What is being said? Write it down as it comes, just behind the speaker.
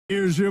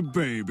Here's your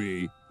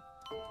baby.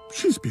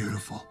 She's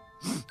beautiful.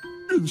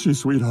 Isn't she,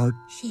 sweetheart?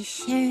 She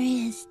sure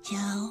is,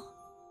 Joe.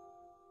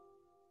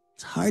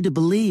 It's hard to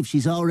believe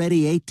she's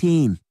already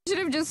 18. Should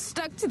have just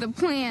stuck to the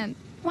plan.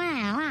 Well,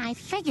 I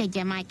figured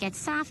you might get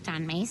soft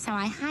on me, so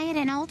I hired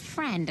an old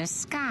friend to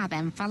scar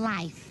them for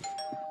life.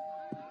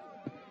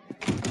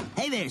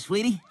 Hey there,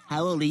 sweetie.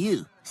 How old are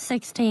you?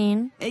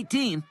 16.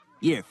 18?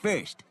 You're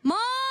first.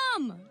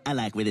 Mom! I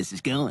like where this is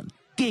going.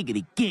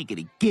 Giggity,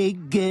 giggity,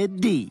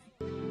 giggity.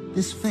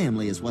 This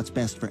family is what's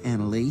best for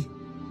Annalee.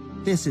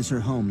 This is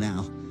her home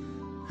now.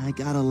 I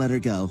gotta let her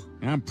go.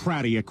 I'm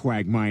proud of you,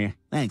 Quagmire.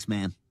 Thanks,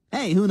 man.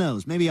 Hey, who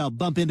knows? Maybe I'll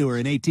bump into her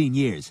in 18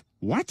 years.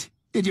 What?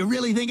 Did you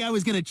really think I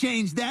was gonna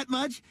change that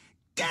much?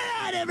 Get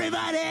out,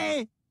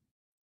 everybody!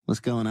 What's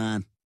going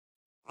on?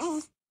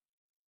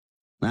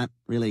 Not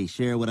really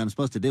sure what I'm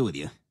supposed to do with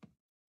you.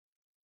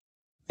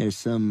 There's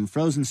some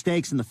frozen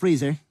steaks in the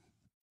freezer.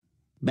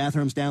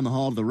 Bathroom's down the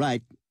hall to the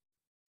right.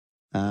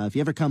 If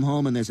you ever come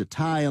home and there's a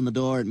tie on the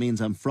door, it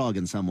means I'm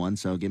frogging someone,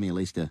 so give me at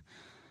least a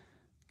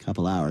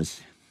couple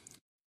hours.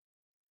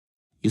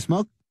 You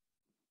smoke?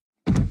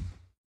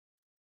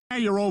 Now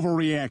you're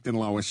overreacting,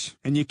 Lois.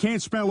 And you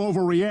can't spell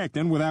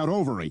overreacting without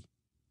ovary.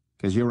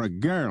 'Cause you're a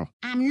girl.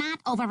 I'm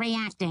not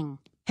overreacting.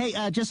 Hey,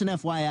 just an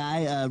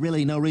FYI,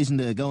 really no reason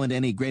to go into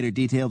any greater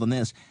detail than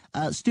this.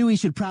 Stewie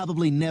should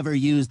probably never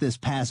use this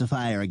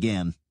pacifier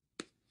again.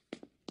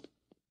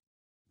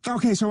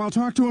 Okay, so I'll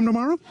talk to him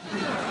tomorrow?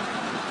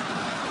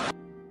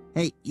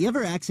 Hey, you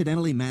ever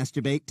accidentally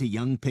masturbate to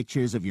young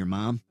pictures of your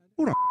mom?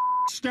 Who the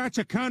starts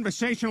a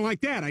conversation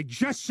like that? I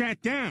just sat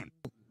down.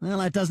 Well,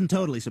 that doesn't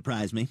totally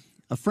surprise me.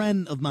 A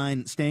friend of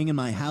mine staying in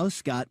my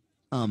house got,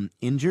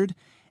 injured,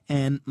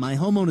 and my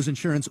homeowner's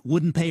insurance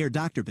wouldn't pay her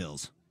doctor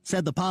bills.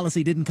 Said the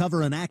policy didn't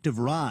cover an active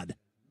rod.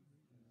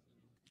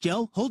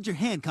 Joe, hold your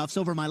handcuffs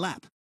over my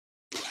lap.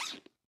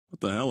 What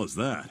the hell is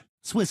that?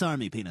 Swiss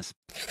Army penis.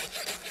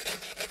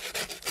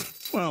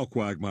 Wow,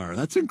 Quagmire,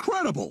 that's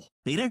incredible.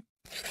 Peter?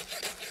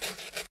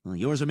 Well,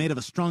 yours are made of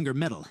a stronger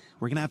metal.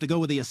 We're gonna have to go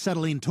with the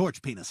acetylene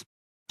torch penis.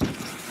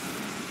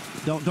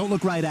 Don't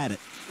look right at it.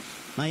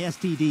 My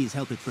STDs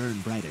help it burn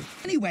brighter.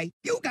 Anyway,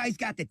 you guys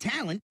got the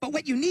talent, but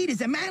what you need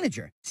is a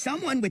manager.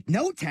 Someone with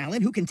no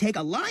talent who can take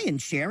a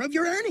lion's share of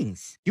your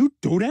earnings. You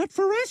do that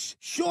for us?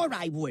 Sure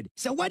I would.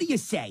 So what do you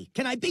say?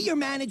 Can I be your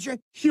manager?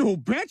 You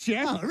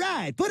betcha. All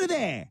right, put it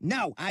there.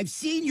 No, I've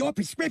seen your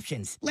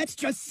prescriptions. Let's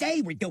just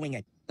say we're doing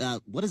it.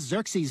 What does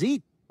Xerxes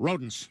eat?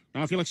 Rodents.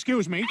 Now, if you'll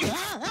excuse me. What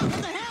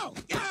the hell?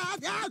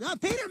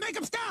 Peter, make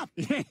him stop!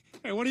 Hey,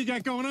 what do you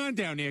got going on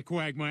down there,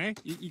 Quagmire?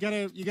 You got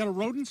a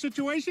rodent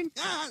situation?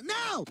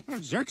 No!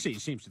 Well,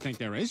 Xerxes seems to think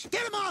there is.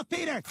 Get him off,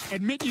 Peter!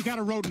 Admit you got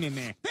a rodent in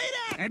there.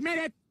 Peter! Admit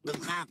it!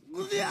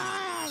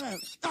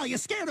 Oh, you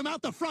scared him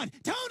out the front.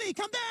 Tony,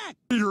 come back!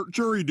 Peter,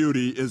 jury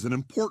duty is an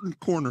important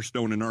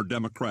cornerstone in our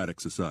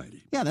democratic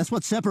society. Yeah, that's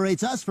what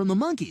separates us from the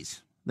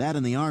monkeys. That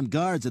and the armed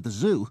guards at the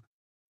zoo.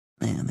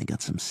 Man, they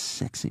got some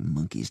sexy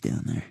monkeys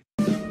down there.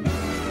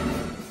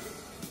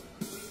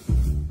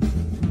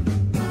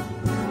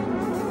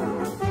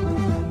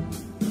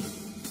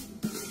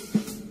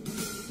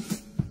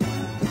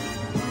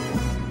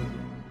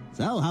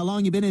 So, how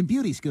long you been in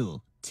beauty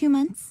school? 2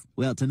 months.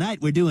 Well,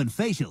 tonight we're doing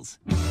facials.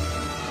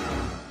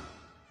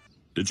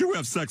 Did you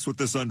have sex with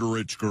this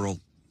underage girl?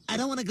 I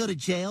don't want to go to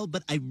jail,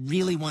 but I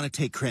really want to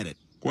take credit.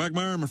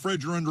 Quagmire, I'm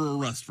afraid you're under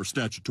arrest for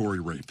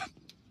statutory rape.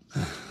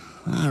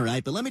 All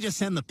right, but let me just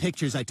send the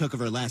pictures I took of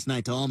her last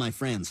night to all my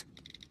friends.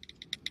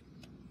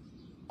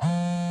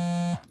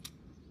 Oh,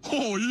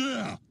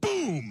 yeah!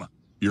 Boom!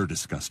 You're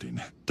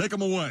disgusting. Take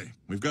them away.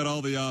 We've got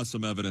all the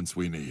awesome evidence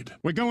we need.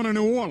 We're going to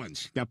New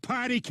Orleans, the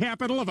party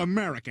capital of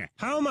America.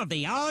 Home of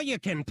the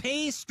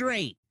all-you-can-pay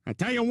street. I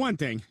tell you one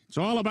thing, it's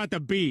all about the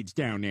beads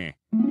down there.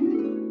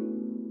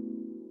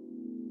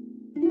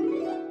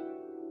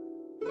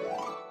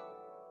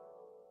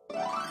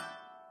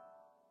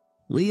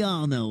 We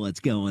all know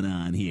what's going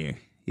on here.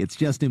 It's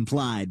just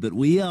implied, but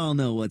we all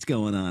know what's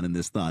going on in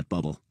this thought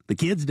bubble. The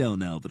kids don't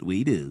know, but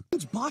we do.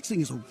 Boxing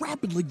is a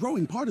rapidly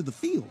growing part of the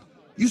field.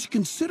 You should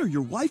consider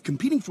your wife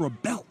competing for a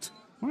belt.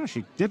 Well,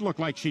 she did look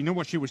like she knew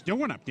what she was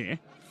doing up there.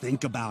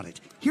 Think about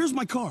it. Here's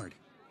my card.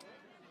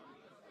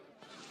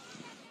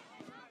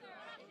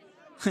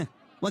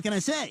 What can I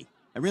say?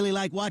 I really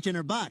like watching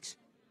her box.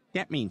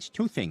 That means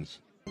two things.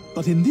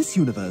 But in this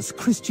universe,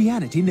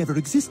 Christianity never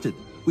existed,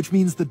 which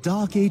means the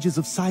dark ages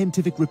of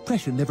scientific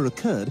repression never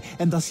occurred,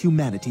 and thus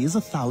humanity is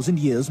 1,000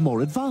 years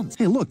more advanced.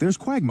 Hey, look, there's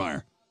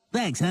Quagmire.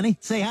 Thanks, honey.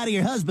 Say hi to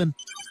your husband.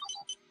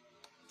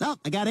 Oh,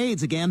 I got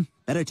AIDS again.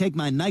 Better take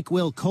my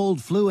NyQuil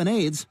cold, flu, and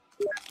AIDS.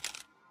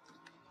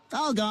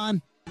 All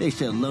gone. They're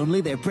so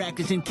lonely they're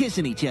practicing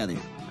kissing each other.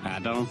 I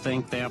don't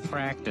think they're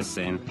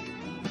practicing.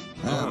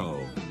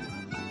 Oh.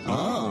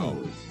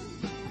 Oh.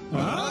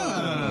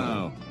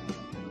 Oh.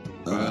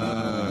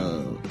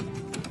 Oh.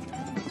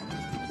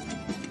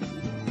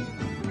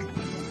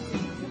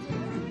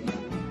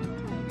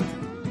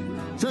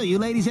 So, you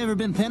ladies ever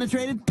been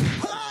penetrated?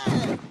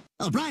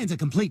 Oh, Brian's a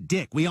complete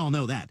dick. We all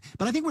know that.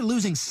 but I think we're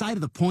losing sight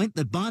of the point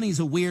that Bonnie's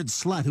a weird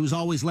slut who's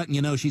always letting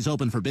you know she's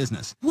open for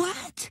business.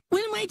 What?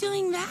 When am I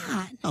doing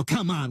that? Oh,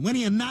 come on. When are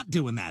you not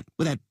doing that?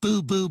 With that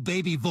boo-boo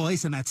baby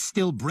voice and that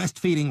still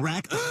breastfeeding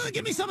rack?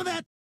 Give me some of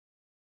that!